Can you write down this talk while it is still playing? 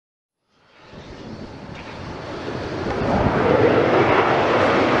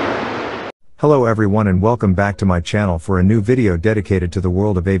Hello everyone and welcome back to my channel for a new video dedicated to the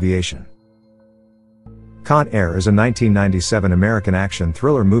world of aviation. ConAir is a 1997 American action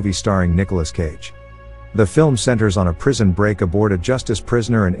thriller movie starring Nicolas Cage. The film centers on a prison break aboard a justice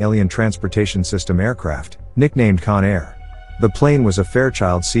prisoner and alien transportation system aircraft, nicknamed ConAir. The plane was a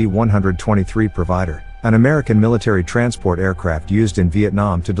Fairchild C-123 Provider, an American military transport aircraft used in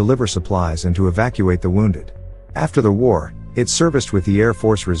Vietnam to deliver supplies and to evacuate the wounded. After the war, it serviced with the Air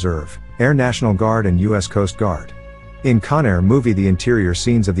Force Reserve, Air National Guard and U.S. Coast Guard. In ConAir movie, the interior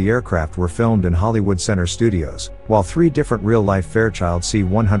scenes of the aircraft were filmed in Hollywood Center Studios, while 3 different real-life Fairchild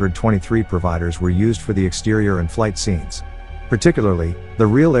C-123 Providers were used for the exterior and flight scenes. Particularly, the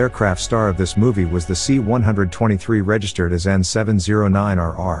real aircraft star of this movie was the C-123 registered as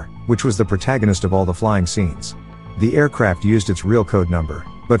N709RR, which was the protagonist of all the flying scenes. The aircraft used its real code number,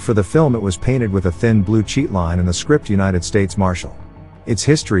 but for the film it was painted with a thin blue cheatline and the script United States Marshal. Its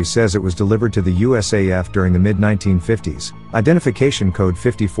history says it was delivered to the USAF during the mid-1950s, identification code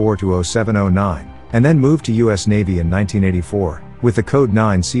 54-0709, and then moved to US Navy in 1984, with the code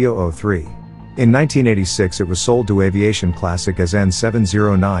 9C003. In 1986 it was sold to Aviation Classic as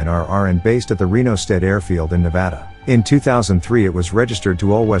N709RR and based at the Reno Stead Airfield in Nevada. In 2003 it was registered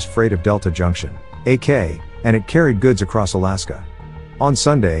to All West Freight of Delta Junction, AK, and it carried goods across Alaska. On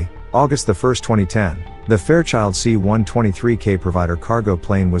Sunday, August 1, 2010, the Fairchild C-123K Provider cargo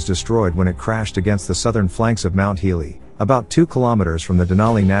plane was destroyed when it crashed against the southern flanks of Mount Healy, about 2 kilometers from the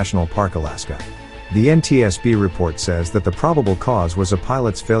Denali National Park, Alaska. The NTSB report says that the probable cause was a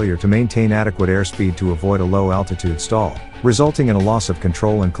pilot's failure to maintain adequate airspeed to avoid a low-altitude stall, resulting in a loss of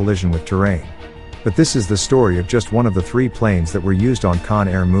control and collision with terrain. But this is the story of just one of the 3 planes that were used on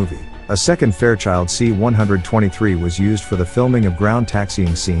ConAir movie. A second Fairchild C-123 was used for the filming of ground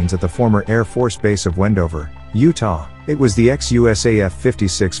taxiing scenes at the former Air Force Base of Wendover, Utah. It was the ex-USAF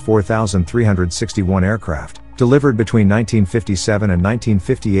 56-4361 aircraft, delivered between 1957 and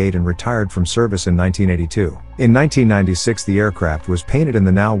 1958 and retired from service in 1982. In 1996 the aircraft was painted in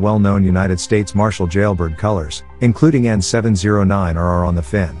the now well-known United States Marshal Jailbird colors, including N709RR on the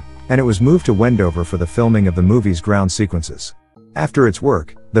fin, and it was moved to Wendover for the filming of the movie's ground sequences. After its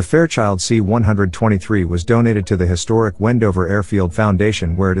work, the Fairchild C-123 was donated to the historic Wendover Airfield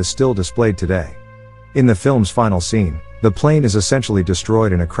Foundation, where it is still displayed today. In the film's final scene, the plane is essentially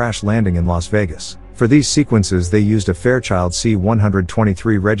destroyed in a crash landing in Las Vegas. For these sequences they used a Fairchild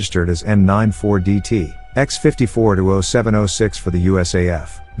C-123 registered as N94DT, X54-0706 for the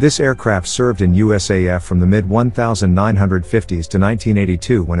USAF. This aircraft served in USAF from the mid-1950s to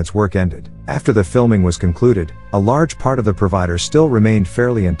 1982 when its work ended. After the filming was concluded, a large part of the Provider still remained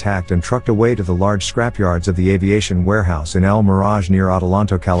fairly intact and trucked away to the large scrapyards of the aviation warehouse in El Mirage near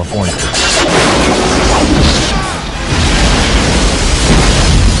Adelanto, California.